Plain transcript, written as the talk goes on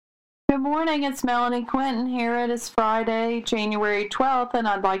Good morning, it's Melanie Quinton here. It is Friday, January 12th, and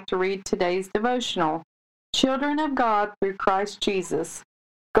I'd like to read today's devotional. Children of God through Christ Jesus.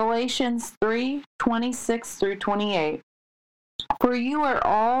 Galatians 3:26 through 28. For you are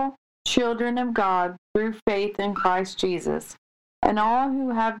all children of God through faith in Christ Jesus, and all who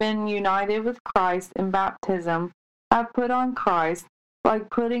have been united with Christ in baptism have put on Christ, like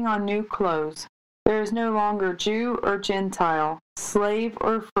putting on new clothes. There is no longer Jew or Gentile, slave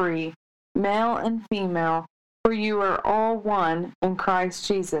or free, male and female, for you are all one in Christ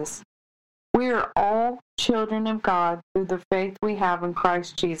Jesus. We are all children of God through the faith we have in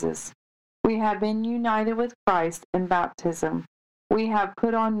Christ Jesus. We have been united with Christ in baptism. We have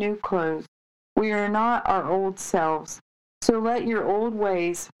put on new clothes. We are not our old selves, so let your old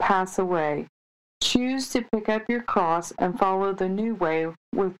ways pass away. Choose to pick up your cross and follow the new way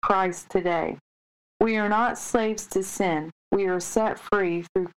with Christ today. We are not slaves to sin. We are set free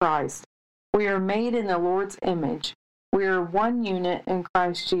through Christ. We are made in the Lord's image. We are one unit in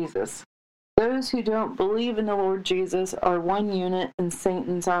Christ Jesus. Those who don't believe in the Lord Jesus are one unit in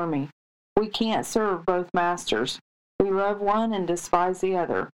Satan's army. We can't serve both masters. We love one and despise the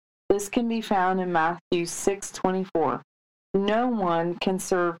other. This can be found in Matthew 6:24. No one can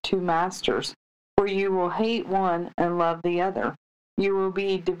serve two masters, for you will hate one and love the other. You will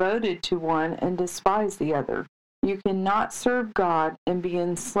be devoted to one and despise the other. You cannot serve God and be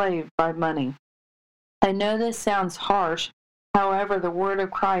enslaved by money. I know this sounds harsh. However, the word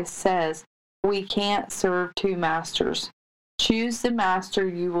of Christ says we can't serve two masters. Choose the master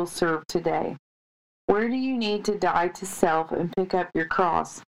you will serve today. Where do you need to die to self and pick up your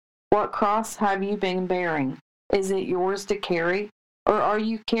cross? What cross have you been bearing? Is it yours to carry, or are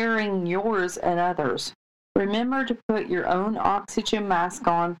you carrying yours and others? Remember to put your own oxygen mask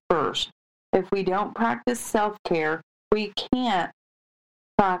on first. If we don't practice self-care, we can't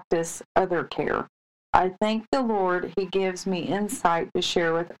practice other care. I thank the Lord He gives me insight to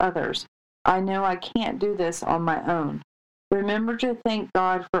share with others. I know I can't do this on my own. Remember to thank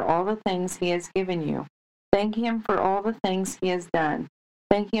God for all the things He has given you. Thank Him for all the things He has done.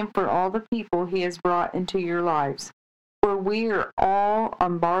 Thank Him for all the people He has brought into your lives. For we are all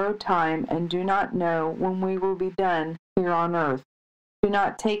on borrowed time and do not know when we will be done here on earth. Do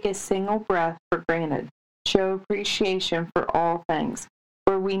not take a single breath for granted. Show appreciation for all things,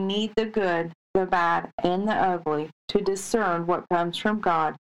 for we need the good, the bad, and the ugly to discern what comes from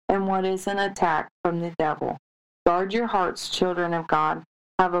God and what is an attack from the devil. Guard your hearts, children of God.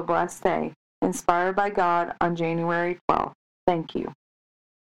 Have a blessed day. Inspired by God on January 12th. Thank you.